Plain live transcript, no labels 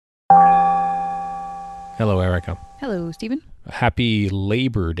Hello, Erica. Hello, Stephen. Happy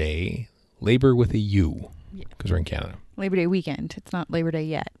Labor Day. Labor with a U, because we're in Canada. Labor Day weekend. It's not Labor Day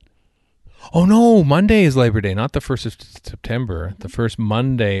yet. Oh, no. Monday is Labor Day, not the 1st of September. The first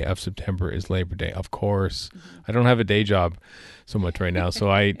Monday of September is Labor Day, of course. I don't have a day job so much right now, so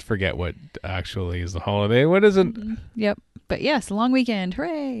I forget what actually is the holiday. What is it? Yep. But yes, long weekend.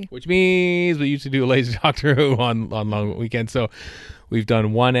 Hooray. Which means we used to do a Lazy Doctor Who on long weekends. So we've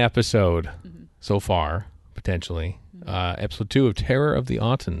done one episode so far, potentially. Episode 2 of Terror of the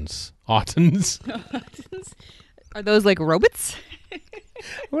Autons. Autons? Are those like robots? I'm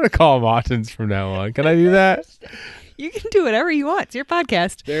going to call them Autons from now on. Can I do that? You can do whatever you want. It's your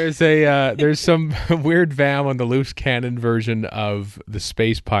podcast. There's some weird VAM on the loose cannon version of the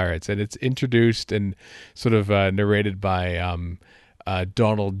Space Pirates, and it's introduced and sort of narrated by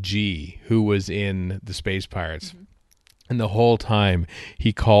Donald G., who was in the Space Pirates. And the whole time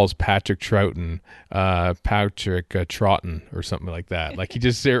he calls Patrick Troughton, Patrick Troughton or something like that. Like he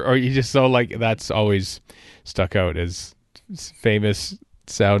just so like that's always stuck out as famous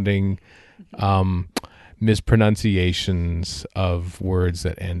sounding mispronunciations of words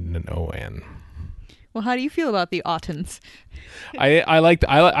that end in an O-N. Well, how do you feel about the Autons? I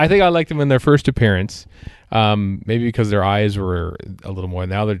think I liked them in their first appearance. Maybe because their eyes were a little more.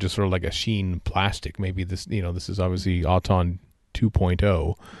 Now they're just sort of like a sheen plastic. Maybe this is obviously Auton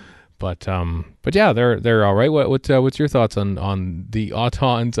 2.0. But yeah, they're all right. What's your thoughts on the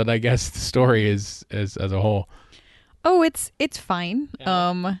Autons and I guess the story is as a whole? Oh, it's fine.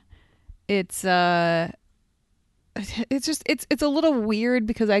 Yeah. It's a little weird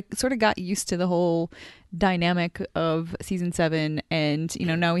because I sort of got used to the whole dynamic of season 7, and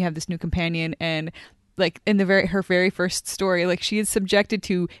now we have this new companion, and like in her very first story, like she is subjected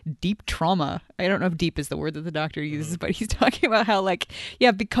to deep trauma. I don't know if deep is the word that the doctor uses, but he's talking about how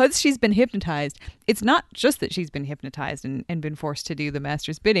because she's been hypnotized, it's not just that she's been hypnotized and been forced to do the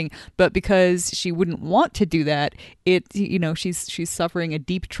master's bidding, but because she wouldn't want to do that, she's suffering a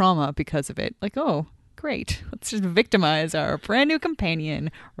deep trauma because of it. Like, oh, great. Let's just victimize our brand new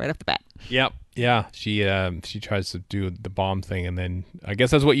companion right off the bat. Yep. Yeah. She tries to do the bomb thing, and then I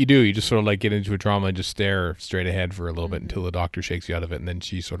guess that's what you do. You just sort of like get into a trauma and just stare straight ahead for a little bit until the doctor shakes you out of it, and then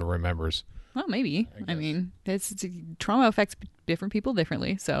she sort of remembers. Well, maybe. I mean, trauma affects different people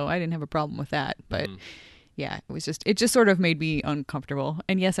differently, so I didn't have a problem with that. But yeah, it just sort of made me uncomfortable.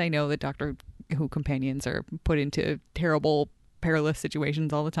 And yes, I know that Doctor Who companions are put into terrible, perilous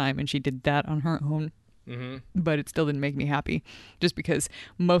situations all the time, and she did that on her own. But it still didn't make me happy, just because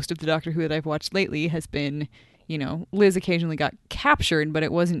most of the Doctor Who that I've watched lately has been, Liz occasionally got captured, but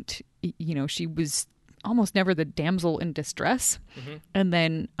it wasn't, she was almost never the damsel in distress. And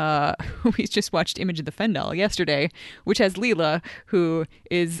then we just watched Image of the Fendel yesterday, which has Leela, who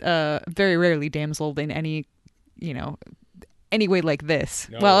is very rarely damseled in any way like this.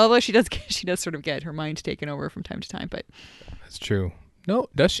 No. Well, although she does sort of get her mind taken over from time to time, but that's true. No,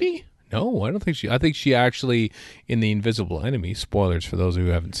 does she? No, I don't think I think she actually, in The Invisible Enemy, spoilers for those who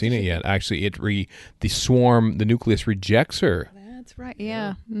haven't seen it yet, actually the nucleus rejects her. That's right,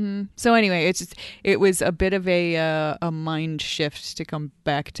 yeah. So anyway, it was a bit of a mind shift to come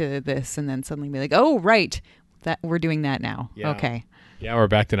back to this and then suddenly be like, oh, right, that we're doing that now. Yeah. Okay. Yeah, we're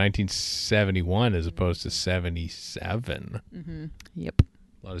back to 1971 as opposed to 77. Yep.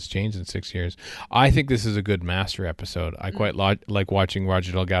 A lot has changed in 6 years. I think this is a good Master episode. I quite like watching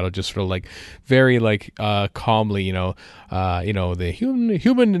Roger Delgado just sort of like very calmly, the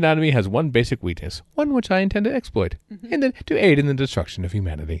human anatomy has one basic weakness, one which I intend to exploit, and then to aid in the destruction of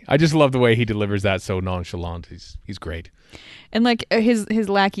humanity. I just love the way he delivers that so nonchalant. He's great. And his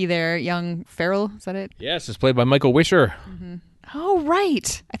lackey there, young Farrell, is that it? Yes, it's played by Michael Wisher. Oh,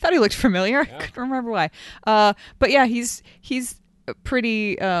 right. I thought he looked familiar. Yeah. I couldn't remember why. But yeah, he's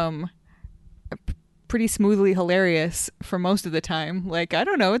pretty smoothly hilarious for most of the time. Like, I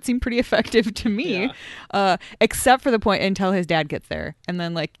don't know, it seemed pretty effective to me. Yeah. Except for the point until his dad gets there, and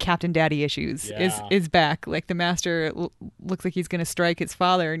then Captain Daddy issues is back. Like the master looks like he's gonna strike his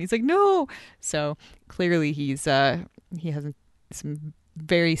father, and he's like, no. So clearly he has some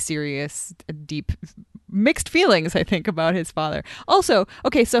very serious, deep, mixed feelings, I think, about his father. Also,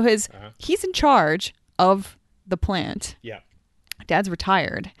 okay, so he's in charge of the plant. Yeah. Dad's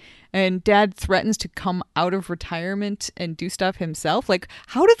retired, and Dad threatens to come out of retirement and do stuff himself. Like,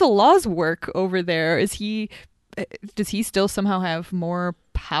 how do the laws work over there? Does he still somehow have more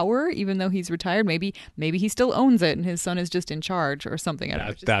power even though he's retired? Maybe he still owns it and his son is just in charge or something.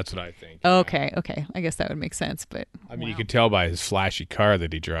 That's what I think. Okay. I guess that would make sense. But I mean, you can tell by his flashy car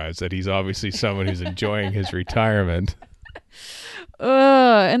that he drives that he's obviously someone who's enjoying his retirement.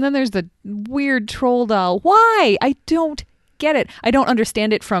 And then there's the weird troll doll. Why? I don't get it. I don't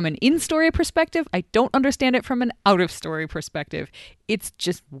understand it from an in-story perspective. I don't understand it from an out-of-story perspective. It's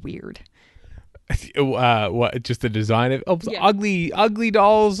just weird. What? Just the design of Yeah. ugly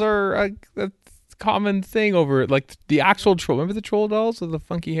dolls are a common thing over like the actual troll. Remember the troll dolls with the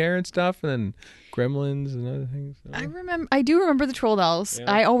funky hair and stuff, and then gremlins and other things. I do remember the troll dolls.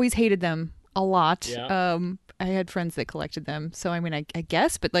 Yeah. I always hated them a lot. Yeah. I had friends that collected them, so I mean, I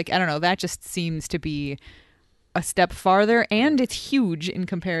guess, but like I don't know. That just seems to be a step farther, and it's huge in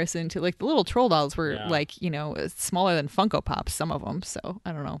comparison to like the little troll dolls were like smaller than Funko Pops, some of them. So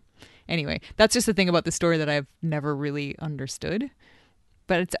I don't know. Anyway, that's just the thing about the story that I've never really understood.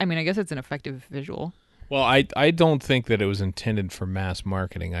 But it's, I mean, I guess it's an effective visual. Well, I don't think that it was intended for mass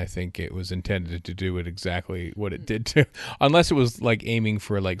marketing. I think it was intended to do it exactly what it did to, unless it was like aiming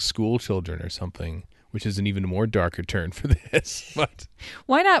for like school children or something, which is an even more darker turn for this. But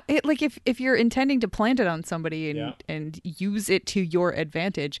why not? Like if you're intending to plant it on somebody and use it to your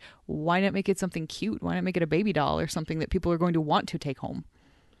advantage, why not make it something cute? Why not make it a baby doll or something that people are going to want to take home?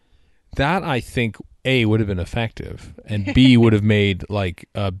 that I think A would have been effective, and B would have made like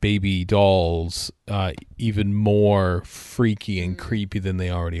baby dolls even more freaky and creepy than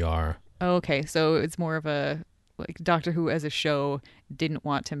they already are. Okay, so it's more of a like Doctor Who as a show didn't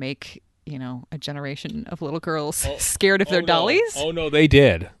want to make a generation of little girls scared of their dollies. Oh no, they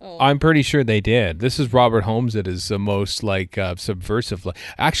did. I'm pretty sure they did. This is Robert Holmes. It is the most like subversive.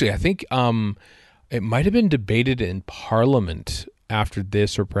 Actually, I think it might have been debated in Parliament after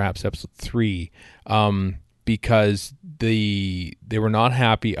this, or perhaps episode 3, because they were not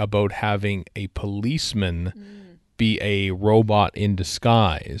happy about having a policeman be a robot in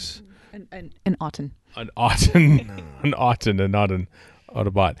disguise. An Auton. An Auton, and not an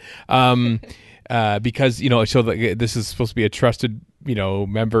Autobot. Because so this is supposed to be a trusted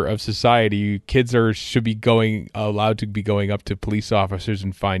member of society. Kids should be allowed to be going up to police officers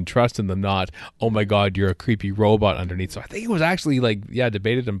and find trust in them, not, oh my god, you're a creepy robot underneath. So I think it was actually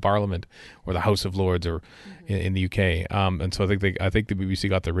debated in Parliament or the House of Lords or in the UK. And so I think the BBC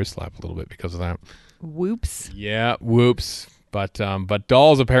got their wrist slapped a little bit because of that. Whoops. Yeah, whoops. But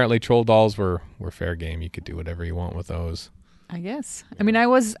dolls, apparently troll dolls were fair game. You could do whatever you want with those, I guess. I mean, I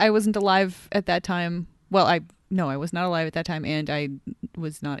wasn't alive at that time. Well, I was not alive at that time, and I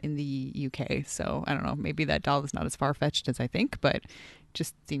was not in the UK. So I don't know. Maybe that doll is not as far fetched as I think, but it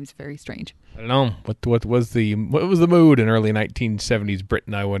just seems very strange. I don't know what was the mood in early 1970s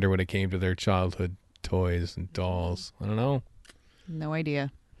Britain. I wonder when it came to their childhood toys and dolls. I don't know. No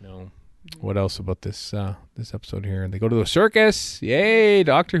idea. No. What else about this episode here? They go to the circus. Yay!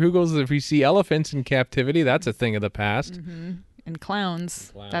 Doctor Who goes. If we see elephants in captivity, that's a thing of the past. Mm-hmm. And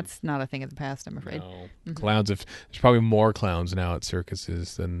clowns. That's not a thing of the past, I'm afraid. No. Mm-hmm. Clowns. There's probably more clowns now at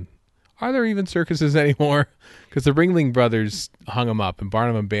circuses than. Are there even circuses anymore? Because the Ringling Brothers hung them up, and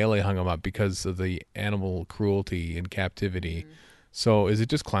Barnum and Bailey hung them up because of the animal cruelty in captivity. Mm-hmm. So is it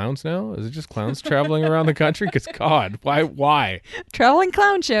just clowns now? Is it just clowns traveling around the country? Because God, why? Traveling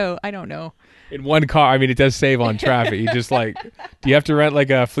clown show. I don't know. In one car. I mean, it does save on traffic. You just do you have to rent like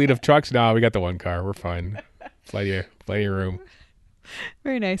a fleet of trucks? No, we got the one car. We're fine. Plenty of room.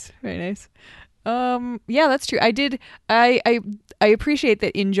 Very nice. Very nice. Yeah, that's true. I appreciate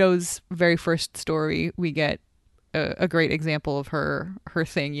that in Jo's very first story, we get a great example of her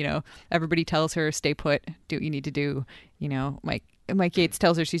thing. Everybody tells her, stay put, do what you need to do. Mike Yates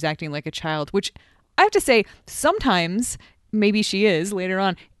tells her she's acting like a child, which I have to say, sometimes maybe she is later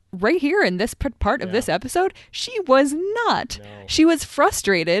on. Right here in this part of this episode, she was not. No. She was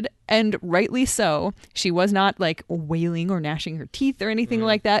frustrated, and rightly so. She was not like wailing or gnashing her teeth or anything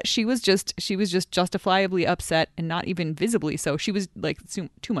like that. She was just justifiably upset, and not even visibly so. She was like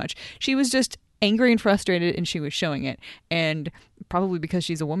too much. She was just angry and frustrated, and she was showing it. And probably because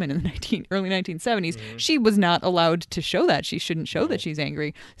she's a woman in the early 1970s, she was not allowed to show that. She shouldn't show that she's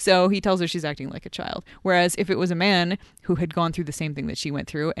angry. So he tells her she's acting like a child. Whereas if it was a man who had gone through the same thing that she went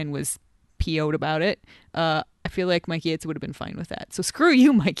through and was PO'd about it, I feel like Mike Yates would have been fine with that. So screw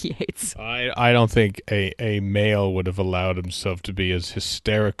you, Mike Yates. I don't think a male would have allowed himself to be as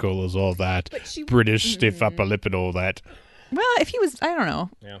hysterical as all that British stiff upper lip and all that. Well, if he was, I don't know.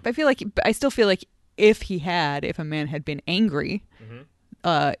 Yeah. I still feel like if a man had been angry,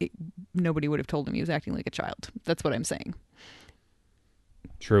 nobody would have told him he was acting like a child. That's what I'm saying.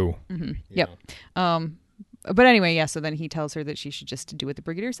 True. Mm-hmm. Yeah. Yep. But anyway, yeah. So then he tells her that she should just do what the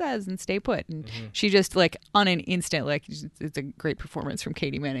brigadier says and stay put. And she just like on an instant, like it's a great performance from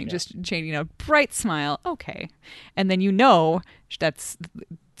Katie Manning. Yeah. Just changing bright smile. Okay, and then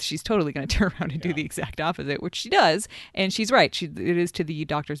she's totally going to turn around and do the exact opposite, which she does. And she's right. It is to the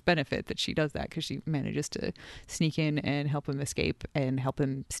doctor's benefit that she does that, because she manages to sneak in and help him escape and help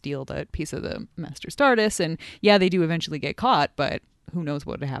him steal that piece of the Master TARDIS. And yeah, they do eventually get caught, but who knows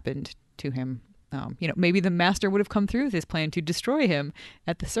what would have happened to him. Maybe the Master would have come through with his plan to destroy him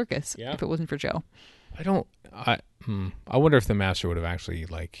at the circus if it wasn't for Joe. I wonder if the Master would have actually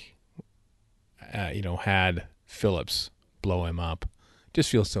had Phillips blow him up. Just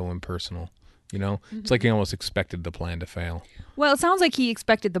feels so impersonal, It's like he almost expected the plan to fail. Well, it sounds like he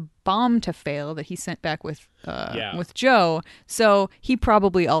expected the bomb to fail that he sent back with Joe. So he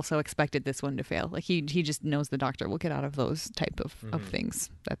probably also expected this one to fail. Like he just knows the Doctor will get out of those type of things.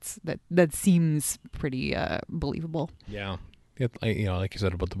 That seems pretty believable. Yeah, like you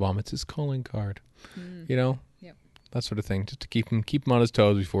said about the bomb, it's his calling card. Yep. That sort of thing, just to keep him on his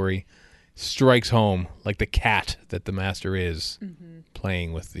toes before he strikes home, like the cat that the Master is,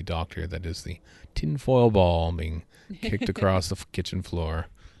 playing with the Doctor. That is the tinfoil ball being kicked across the kitchen floor.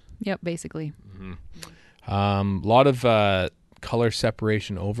 Yep, basically. Lot of color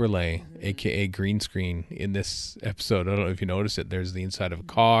separation overlay, aka green screen, in this episode. I don't know if you noticed it. There's the inside of a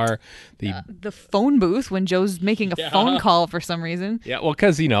car, the phone booth when Joe's making a phone call for some reason. Yeah, well,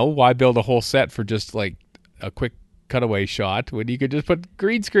 because why build a whole set for just like a quick cutaway shot when you could just put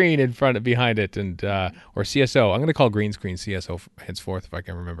green screen behind it, and or CSO. I'm going to call green screen CSO henceforth if I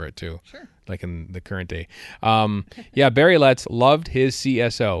can remember it too. Sure. Like in the current day. Barry Letts loved his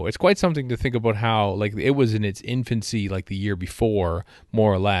CSO. It's quite something to think about how like it was in its infancy like the year before,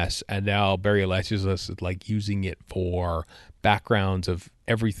 more or less, and now Barry Letts is like using it for backgrounds of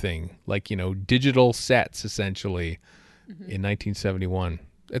everything, like digital sets essentially in 1971.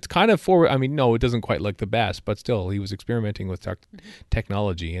 It's kind of forward. I mean, no, it doesn't quite look the best, but still, he was experimenting with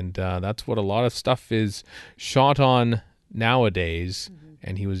technology, and that's what a lot of stuff is shot on nowadays.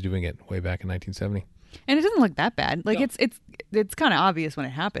 And he was doing it way back in 1970. And it doesn't look that bad. Like it's kind of obvious when it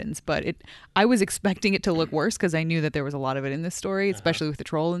happens, but I was expecting it to look worse because I knew that there was a lot of it in this story, especially with the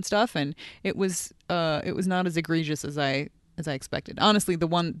troll and stuff, and it was not as egregious as I expected. Honestly, the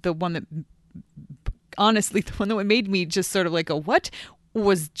one that made me just sort of like what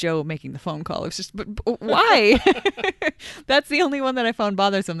was Joe making the phone call. It was just, but why? That's the only one that I found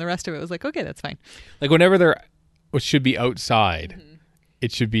bothersome. The rest of it was like, okay, that's fine. Like whenever they're what should be outside,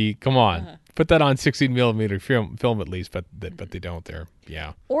 it should be, come on, put that on 16 millimeter film at least, but they don't there.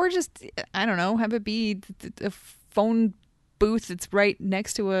 Yeah. Or just, I don't know, have it be a phone booth that's right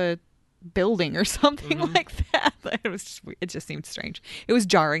next to a building or something like that. It just seemed strange. It was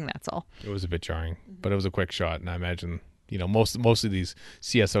jarring, that's all. It was a bit jarring, but it was a quick shot, and I imagine most of these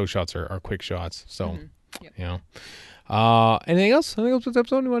CSO shots are quick shots. So anything else with this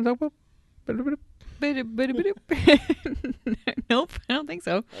episode you want to talk about? Nope, I don't think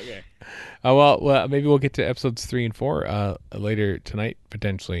so. Okay. Well, maybe we'll get to episodes 3 and 4 later tonight,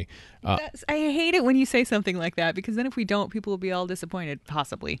 potentially. I hate it when you say something like that, because then if we don't, people will be all disappointed,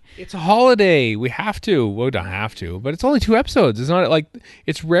 possibly. It's a holiday. We have to. Well, we don't have to, but it's only 2 episodes. It's not like,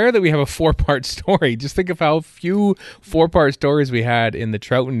 it's rare that we have a 4-part story. Just think of how few 4-part stories we had in the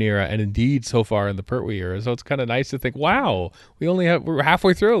Troughton era, and indeed so far in the Pertwee era. So it's kind of nice to think, wow, we're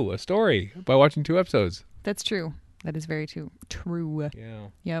halfway through a story by watching 2 episodes. That's true. That is very true. Yeah.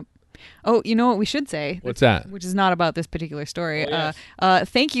 Yep. Oh, you know what we should say? What's that? Which is not about this particular story. Oh, yes.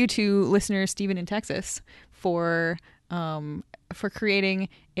 Thank you to listener Stephen in Texas for creating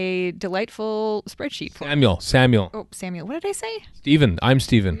a delightful spreadsheet. Samuel. Oh, Samuel. What did I say? Stephen. I'm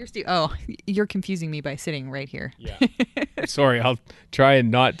Stephen. You're confusing me by sitting right here. Yeah. Sorry, I'll try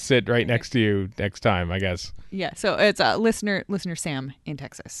and not sit right next to you next time, I guess. Yeah. So it's listener Sam in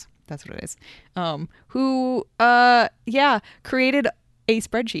Texas. That's what it is. Who created a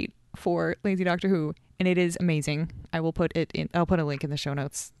spreadsheet for Lazy Doctor Who, and it is amazing. I'll put a link in the show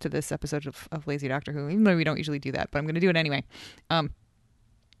notes to this episode of Lazy Doctor Who, even though we don't usually do that, but I'm going to do it anyway.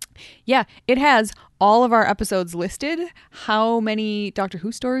 It has all of our episodes listed, how many Doctor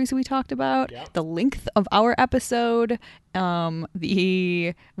Who stories we talked about, the length of our episode, whether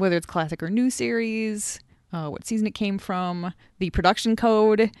it's classic or new series, what season it came from, the production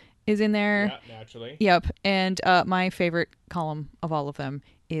code is in there. Yeah, naturally. Yep. And my favorite column of all of them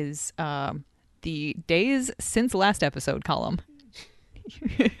is the days since last episode column.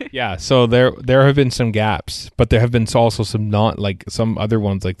 Yeah, so there have been some gaps, but there have been also some not, like some other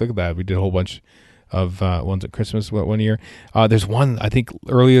ones, like look at that, we did a whole bunch ones at Christmas one year. There's one, I think,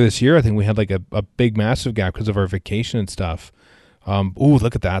 earlier this year. I think we had like a big, massive gap because of our vacation and stuff.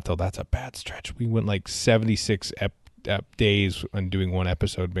 Look at that, though. That's a bad stretch. We went like 76 days on doing one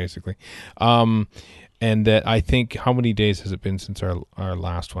episode, basically. And that, I think, how many days has it been since our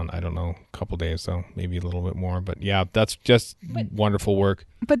last one? I don't know, a couple days, though, maybe a little bit more. But yeah, that's just wonderful work.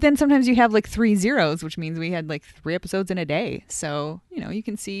 But then sometimes you have like 3 zeros, which means we had like 3 episodes in a day. So, you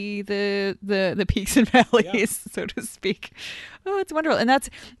can see the peaks and valleys, so to speak. Oh, it's wonderful. And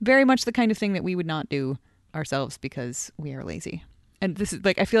that's very much the kind of thing that we would not do ourselves because we are lazy. And this is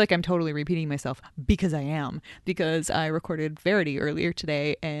like, I feel like I'm totally repeating myself because I am, because I recorded Verity earlier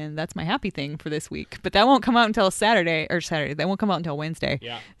today, and that's my happy thing for this week. But that won't come out until Saturday. That won't come out until Wednesday.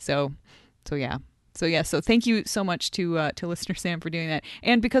 Yeah. So thank you so much to listener Sam for doing that.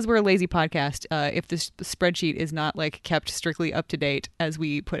 And because we're a lazy podcast, if this spreadsheet is not like kept strictly up to date as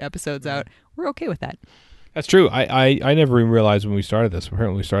we put episodes out, we're okay with that. That's true. I never even realized when we started this.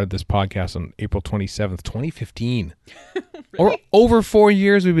 Apparently, we started this podcast on April 27th, 2015. Really? Or over 4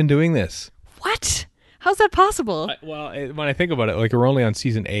 years we've been doing this. What? How's that possible? When I think about it, like, we're only on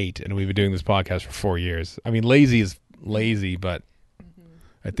season 8, and we've been doing this podcast for 4 years. I mean, lazy is lazy, but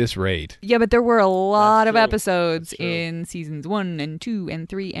at this rate. Yeah, but there were a lot of episodes in seasons 1 and 2 and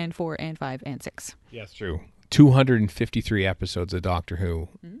 3 and 4 and 5 and 6. Yeah, that's true. 253 episodes of Doctor Who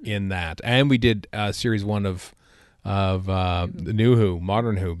in that. And we did series 1 of the new Who,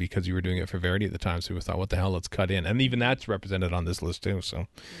 Modern Who, because you were doing it for Verity at the time. So we thought, what the hell, let's cut in. And even that's represented on this list too. So,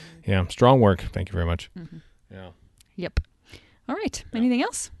 yeah, strong work. Thank you very much. Mm-hmm. Yeah. Yep. All right. Yeah. Anything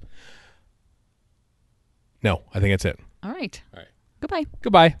else? No, I think that's it. All right. All right. Goodbye.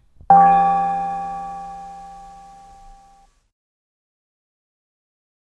 Goodbye.